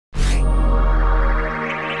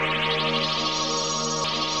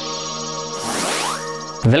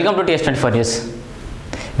Welcome to TS24 news.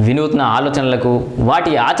 వినూత్న ఆలోచనలకు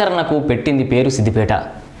వాటి ఆచరణకు పెట్టింది పేరు సిద్దిపేట.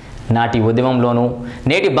 నాటి ఉద్యమంలోనూ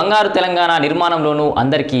నేటి బంగారు తెలంగాణ నిర్మాణంలోనూ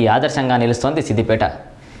అందరికీ ఆదర్శంగా నిలుస్తోంది సిద్దిపేట.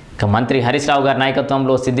 ఇక మంత్రి హరీశ్రావు గారి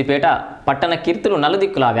నాయకత్వంలో సిద్దిపేట పట్టణ కీర్తులు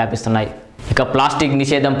నలుదిక్కులా వ్యాపిస్తున్నాయి. ఇక ప్లాస్టిక్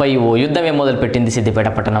నిషేధంపై ఓ యుద్ధమే మొదలుపెట్టింది సిద్దిపేట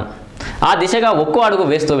పట్టణం. ఆ దిశగా ఒక్కో అడుగు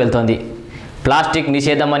వేస్తూ వెళ్తోంది. ప్లాస్టిక్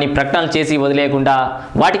నిషేధం అని ప్రకటనలు చేసి వదిలేయకుండా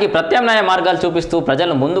వాటికి ప్రత్యామ్నాయ మార్గాలు చూపిస్తూ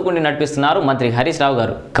ప్రజలను ముందుకుండి నడిపిస్తున్నారు మంత్రి హరీశ్రావు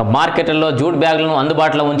గారు. మార్కెట్లలో జూట్ బ్యాగులను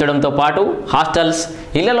అందుబాటులో ఉంచడంతో పాటు హాస్టల్స్,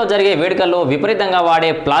 ఇళ్లలో జరిగే వేడుకల్లో విపరీతంగా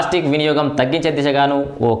వాడే ప్లాస్టిక్ వినియోగం తగ్గించే దిశగాను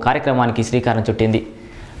ఓ కార్యక్రమానికి శ్రీకారం చుట్టింది.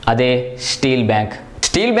 అదే స్టీల్ బ్యాంక్.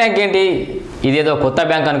 స్టీల్ బ్యాంక్ ఏంటి, ఇదేదో కొత్త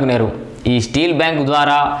బ్యాంక్ అనుకున్నారు. ఈ స్టీల్ బ్యాంక్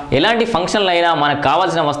ద్వారా ఎలాంటి ఫంక్షన్లు అయినా మనకు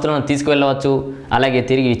కావాల్సిన వస్తువులను తీసుకువెళ్ళవచ్చు, అలాగే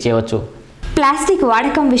తిరిగి ఇచ్చేయవచ్చు. ప్లాస్టిక్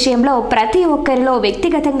వాడకం విషయంలో ప్రతి ఒక్కరిలో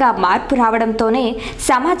వ్యక్తిగతంగా మార్పు రావడంతోనే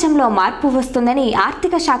సమాజంలో మార్పు వస్తుందని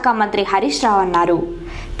ఆర్థిక శాఖ మంత్రి హరీష్ రావు అన్నారు.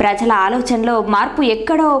 ప్రజల ఆలోచనలో మార్పు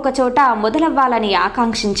ఎక్కడో ఒక చోట మొదలవ్వాలని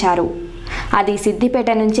ఆకాంక్షించారు. అది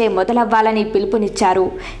సిద్దిపేట నుంచే మొదలవ్వాలని పిలుపునిచ్చారు.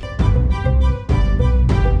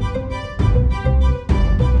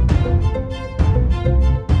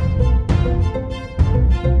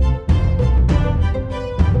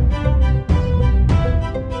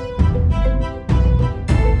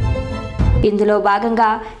 ఇందులో భాగంగా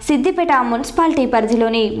సిద్దిపేట మున్సిపాలిటీ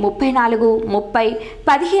పరిధిలోని 34, 30,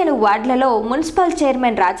 15 వార్డులలో మున్సిపల్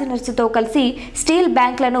చైర్మన్ రాజనర్సుతో కలిసి స్టీల్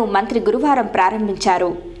బ్యాంకులను మంత్రి గురువారం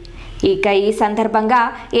ప్రారంభించారు. ఇక ఈ సందర్భంగా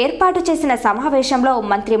ఏర్పాటు చేసిన సమావేశంలో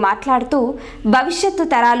మంత్రి మాట్లాడుతూ, భవిష్యత్తు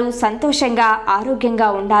తరాలు సంతోషంగా, ఆరోగ్యంగా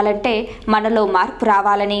ఉండాలంటే మనలో మార్పు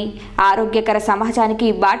రావాలని, ఆరోగ్యకర సమాజానికి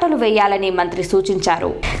బాటలు వేయాలని మంత్రి సూచించారు.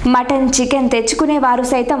 మటన్, చికెన్ తెచ్చుకునే వారు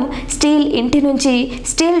సైతం స్టీల్ ఇంటి నుంచి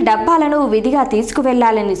స్టీల్ డబ్బాలను విధిగా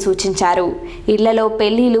తీసుకువెళ్లాలని సూచించారు. ఇళ్లలో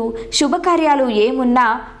పెళ్లిలు, శుభకార్యాలు ఏమున్నా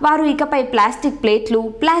వారు ఇకపై ప్లాస్టిక్ ప్లేట్లు,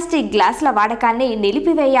 ప్లాస్టిక్ గ్లాసుల వాడకాన్ని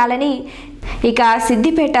నిలిపివేయాలని, ఇక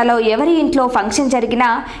సిద్దిపేటలో ఎవరి ఇంట్లో ఫంక్షన్ జరిగినా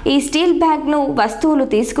ఈ స్టీల్ బ్యాంక్ను వస్తువులు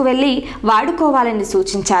తీసుకువెళ్ళి వాడుకోవాలని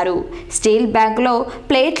సూచించారు. స్టీల్ బ్యాంకులో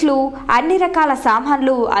ప్లేట్లు, అన్ని రకాల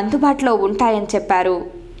సామాన్లు అందుబాటులో ఉంటాయని చెప్పారు.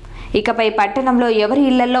 ఇకపై పట్టణంలో ఎవరి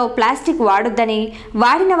ఇళ్లలో ప్లాస్టిక్ వాడొద్దని,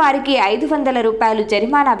 వాడిన వారికి 500 రూపాయలు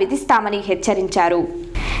జరిమానా విధిస్తామని హెచ్చరించారు.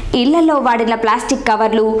 ఇళ్లలో వాడిన ప్లాస్టిక్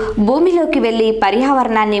కవర్లు భూమిలోకి వెళ్లి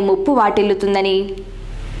పర్యావరణాన్ని ముప్పు వాటిల్లుతుందని,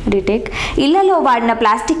 ఇళ్లలో వాడిన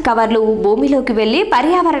ప్లాస్టిక్ కవర్లు భూమిలోకి వెళ్లి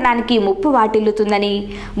పర్యావరణానికి ముప్పు వాటిల్లుతుందని,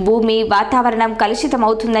 భూమి, వాతావరణం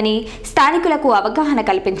కలుషితమవుతుందని స్థానికులకు అవగాహన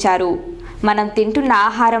కల్పించారు. మనం తింటున్న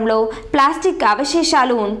ఆహారంలో ప్లాస్టిక్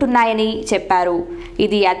అవశేషాలు ఉంటున్నాయని చెప్పారు.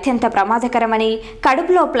 ఇది అత్యంత ప్రమాదకరమని,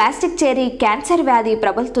 కడుపులో ప్లాస్టిక్ చేరి క్యాన్సర్ వ్యాధి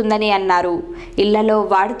ప్రబలుతుందని అన్నారు. ఇళ్లలో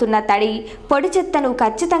వాడుతున్న తడి, పొడి చెత్తను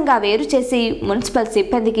ఖచ్చితంగా వేరు చేసి మున్సిపల్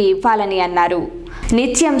సిబ్బందికి ఇవ్వాలని అన్నారు.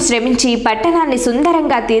 నిత్యం శ్రమించి పట్టణాన్ని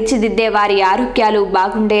సుందరంగా తీర్చిదిద్దే వారి ఆరోగ్యాలు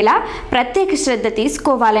బాగుండేలా ప్రత్యేక శ్రద్ధ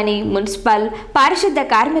తీసుకోవాలని మున్సిపల్, పారిశుద్ధ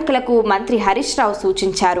కార్మికులకు మంత్రి హరీష్ రావు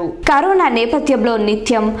సూచించారు. కరోనా నేపథ్యంలో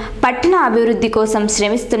నిత్యం పట్టణ అభివృద్ధి కోసం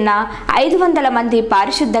శ్రమిస్తున్న 500 మంది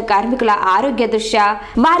పారిశుద్ధ కార్మికుల ఆరోగ్య దృష్ట్యా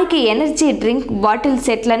వారికి ఎనర్జీ డ్రింక్ బాటిల్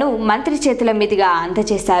సెట్లను మంత్రి చేతుల మీదుగా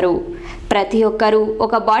అందజేశారు. ప్రతి ఒక్కరూ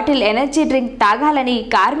ఒక బాటిల్ ఎనర్జీ డ్రింక్ తాగాలని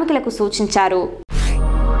కార్మికులకు సూచించారు.